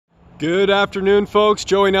Good afternoon, folks.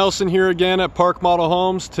 Joey Nelson here again at Park Model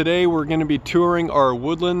Homes. Today we're going to be touring our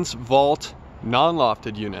Woodlands Vault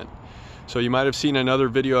non-lofted unit. So you might have seen another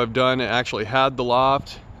video I've done. It actually had the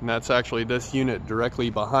loft, and that's actually this unit directly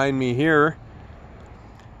behind me here.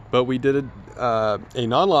 But we did a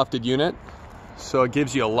non-lofted unit, so it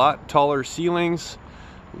gives you a lot taller ceilings,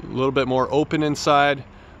 a little bit more open inside.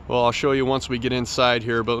 Well, I'll show you once we get inside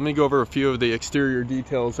here, but let me go over a few of the exterior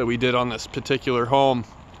details that we did on this particular home.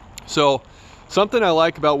 So something I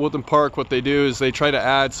like about Woodland Park, what they do is they try to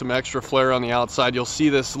add some extra flair on the outside. You'll see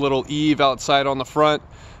this little eave outside on the front.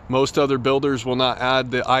 Most other builders will not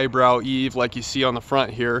add the eyebrow eave like you see on the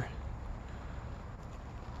front here.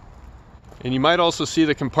 And you might also see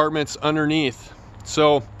the compartments underneath.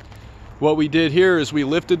 So what we did here is we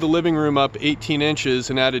lifted the living room up 18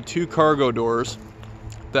 inches and added 2 cargo doors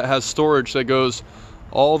that has storage that goes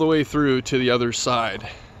all the way through to the other side.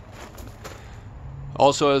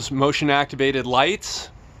 Also has motion activated lights,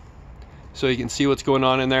 so you can see what's going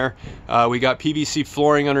on in there. We got PVC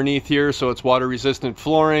flooring underneath here, so it's water resistant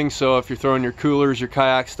flooring. So if you're throwing your coolers, your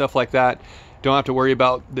kayaks, stuff like that, don't have to worry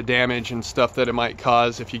about the damage and stuff that it might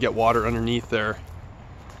cause if you get water underneath there.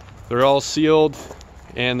 They're all sealed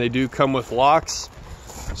and they do come with locks.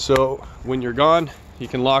 So when you're gone, you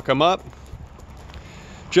can lock them up.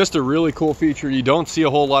 Just a really cool feature you don't see a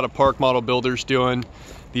whole lot of park model builders doing.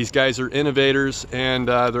 These guys are innovators, and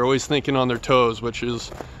they're always thinking on their toes, which is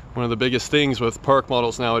one of the biggest things with park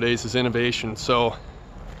models nowadays is innovation. So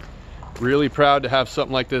really proud to have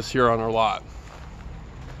something like this here on our lot.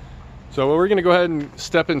 So we're going to go ahead and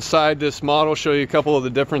step inside this model, show you a couple of the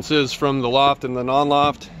differences from the loft and the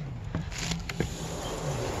non-loft.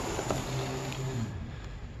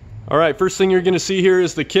 All right, first thing you're going to see here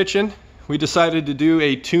is the kitchen. We decided to do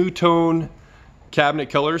a two-tone cabinet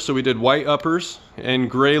color, so we did white uppers and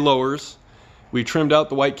gray lowers. We trimmed out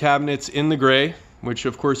the white cabinets in the gray, which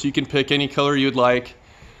of course you can pick any color you'd like.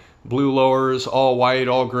 Blue lowers, all white,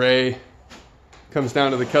 all gray. Comes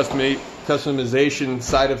down to the customization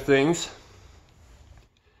side of things.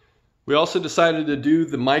 We also decided to do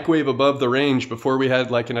the microwave above the range. Before we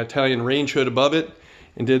had like an Italian range hood above it,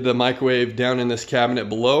 and did the microwave down in this cabinet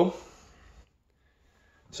below.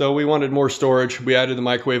 So we wanted more storage. We added the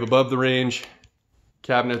microwave above the range,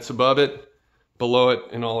 cabinets above it, below it,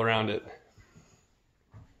 and all around it.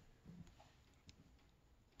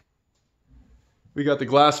 We got the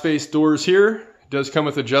glass face doors here. It does come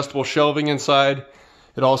with adjustable shelving inside.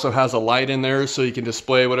 It also has a light in there so you can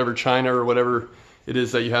display whatever china or whatever it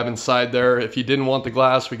is that you have inside there. If you didn't want the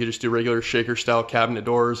glass, we could just do regular shaker style cabinet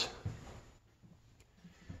doors.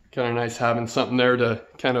 Kind of nice having something there to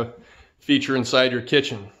kind of feature inside your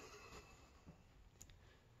kitchen.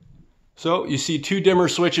 So you see 2 dimmer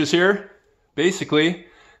switches here. Basically,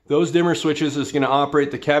 those dimmer switches is going to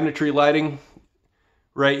operate the cabinetry lighting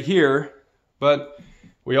right here, but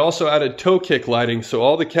we also added toe kick lighting, so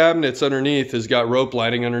all the cabinets underneath has got rope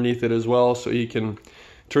lighting underneath it as well, so you can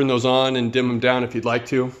turn those on and dim them down if you'd like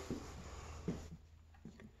to.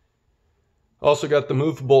 Also got the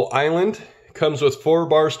movable island. It comes with 4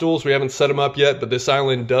 bar stools. We haven't set them up yet, but this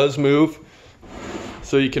island does move,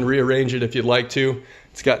 so you can rearrange it if you'd like to.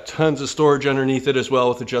 It's got tons of storage underneath it as well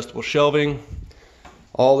with adjustable shelving.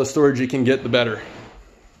 All the storage you can get, the better.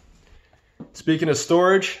 Speaking of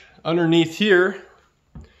storage, underneath here,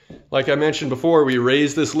 like I mentioned before, we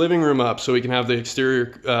raised this living room up so we can have the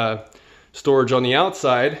exterior storage on the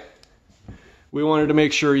outside. We wanted to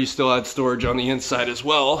make sure you still had storage on the inside as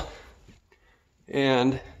well.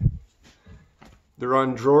 And they're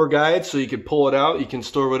on drawer guides, so you can pull it out. You can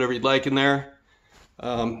store whatever you'd like in there.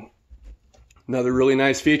 Another really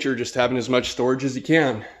nice feature, just having as much storage as you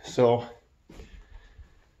can. So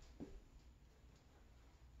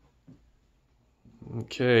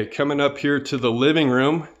okay, coming up here to the living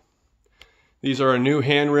room. These are a new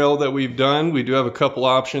handrail that we've done. We do have a couple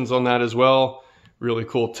options on that as well. Really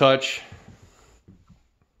cool touch.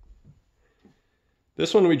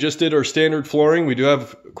 This one we just did our standard flooring. We do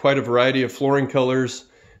have quite a variety of flooring colors,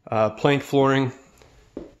 plank flooring.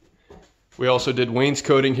 We also did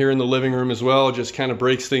wainscoting here in the living room as well. Just kind of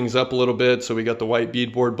breaks things up a little bit. So we got the white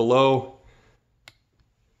beadboard below.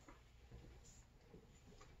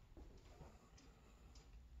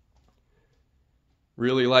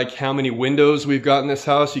 Really like how many windows we've got in this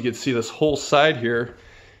house. You can see this whole side here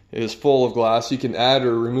is full of glass. You can add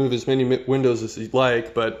or remove as many windows as you'd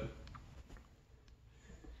like, but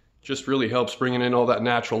just really helps bringing in all that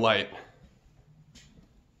natural light.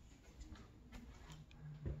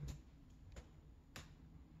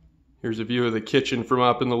 Here's a view of the kitchen from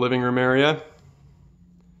up in the living room area.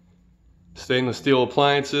 Stainless steel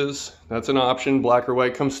appliances, that's an option. Black or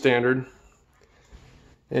white comes standard.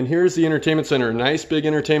 And here's the entertainment center. Nice big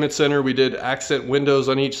entertainment center. We did accent windows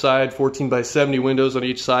on each side, 14 by 70 windows on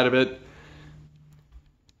each side of it.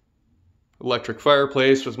 Electric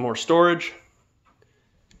fireplace with more storage.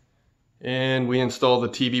 And we installed the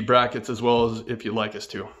TV brackets as well, as if you'd like us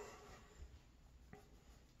to.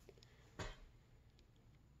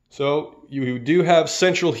 So you do have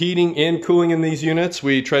central heating and cooling in these units.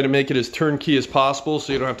 We try to make it as turnkey as possible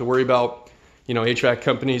so you don't have to worry about, you know, HVAC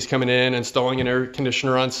companies coming in, installing an air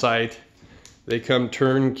conditioner on site. They come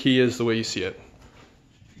turnkey is the way you see it.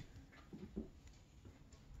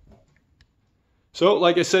 So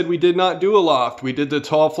like I said, we did not do a loft. We did the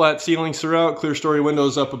tall flat ceilings throughout, clear story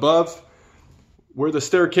windows up above. Where the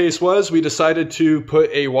staircase was, we decided to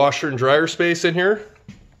put a washer and dryer space in here.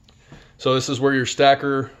 So this is where your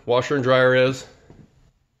stacker washer and dryer is.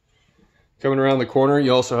 Coming around the corner,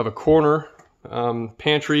 you also have a corner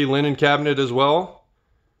pantry linen cabinet as well.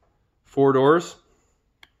 4 doors.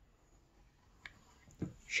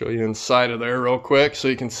 Show you inside of there real quick so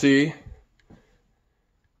you can see.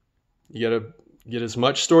 You gotta get as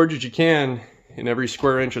much storage as you can in every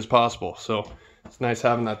square inch as possible. So it's nice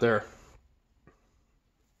having that there.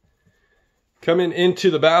 Coming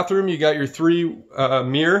into the bathroom, you got your 3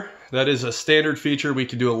 mirror. That is a standard feature. We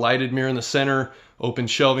could do a lighted mirror in the center, open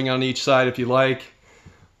shelving on each side if you like.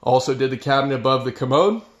 Also did the cabinet above the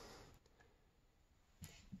commode.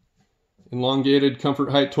 Elongated comfort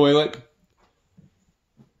height toilet.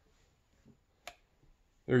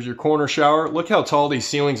 There's your corner shower. Look how tall these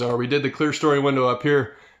ceilings are. We did the clear story window up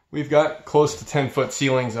here. We've got close to 10-foot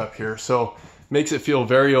ceilings up here. So makes it feel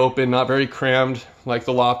very open, not very crammed like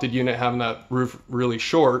the lofted unit having that roof really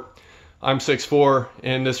short. I'm 6'4",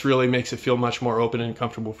 and this really makes it feel much more open and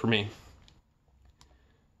comfortable for me.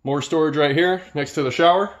 More storage right here next to the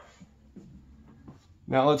shower.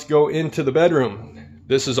 Now let's go into the bedroom.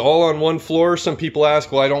 This is all on one floor. Some people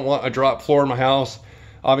ask, well, I don't want a drop floor in my house.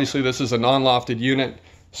 Obviously this is a non-lofted unit,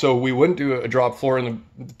 so we wouldn't do a drop floor in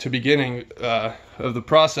the beginning of the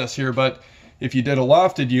process here, but if you did a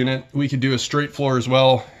lofted unit, we could do a straight floor as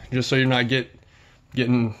well, just so you're not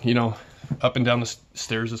getting, you know, up and down the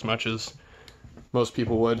stairs as much as most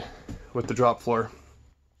people would with the drop floor.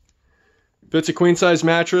 Fits a queen size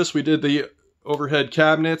mattress. We did the overhead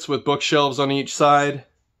cabinets with bookshelves on each side.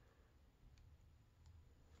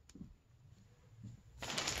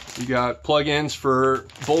 You got plug-ins for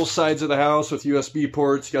both sides of the house with USB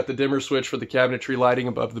ports. You got the dimmer switch for the cabinetry lighting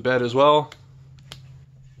above the bed as well.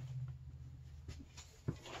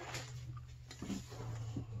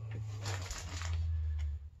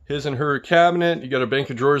 His and her cabinet. You got a bank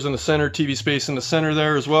of drawers in the center, TV space in the center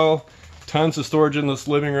there as well. Tons of storage in this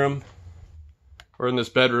living room, or in this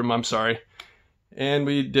bedroom, I'm sorry. And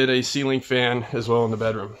we did a ceiling fan as well in the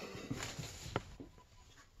bedroom.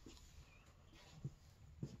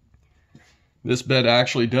 This bed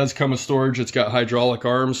actually does come with storage. It's got hydraulic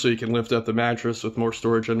arms so you can lift up the mattress with more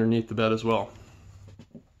storage underneath the bed as well.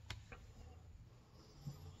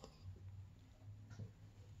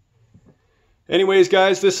 Anyways,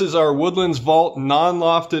 guys, this is our Woodlands Vault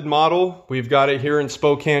non-lofted model. We've got it here in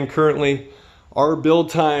Spokane currently. Our build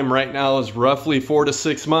time right now is roughly 4 to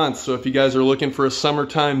 6 months. So if you guys are looking for a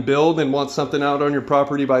summertime build and want something out on your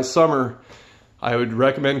property by summer, I would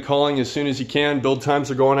recommend calling as soon as you can. Build times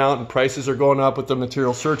are going out and prices are going up with the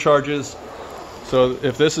material surcharges. So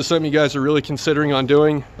if this is something you guys are really considering on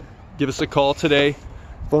doing, give us a call today.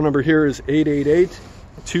 Phone number here is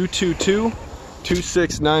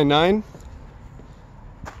 888-222-2699.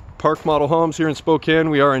 Park Model Homes here in Spokane.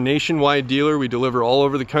 We are a nationwide dealer. We deliver all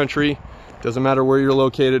over the country. Doesn't matter where you're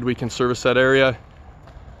located, we can service that area.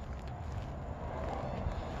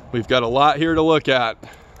 We've got a lot here to look at.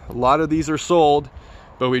 A lot of these are sold,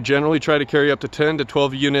 but we generally try to carry up to 10 to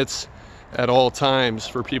 12 units at all times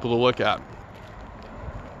for people to look at.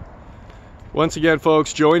 Once again,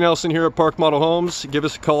 folks, Joey Nelson here at Park Model Homes. Give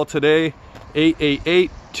us a call today,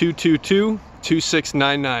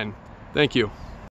 888-222-2699. Thank you.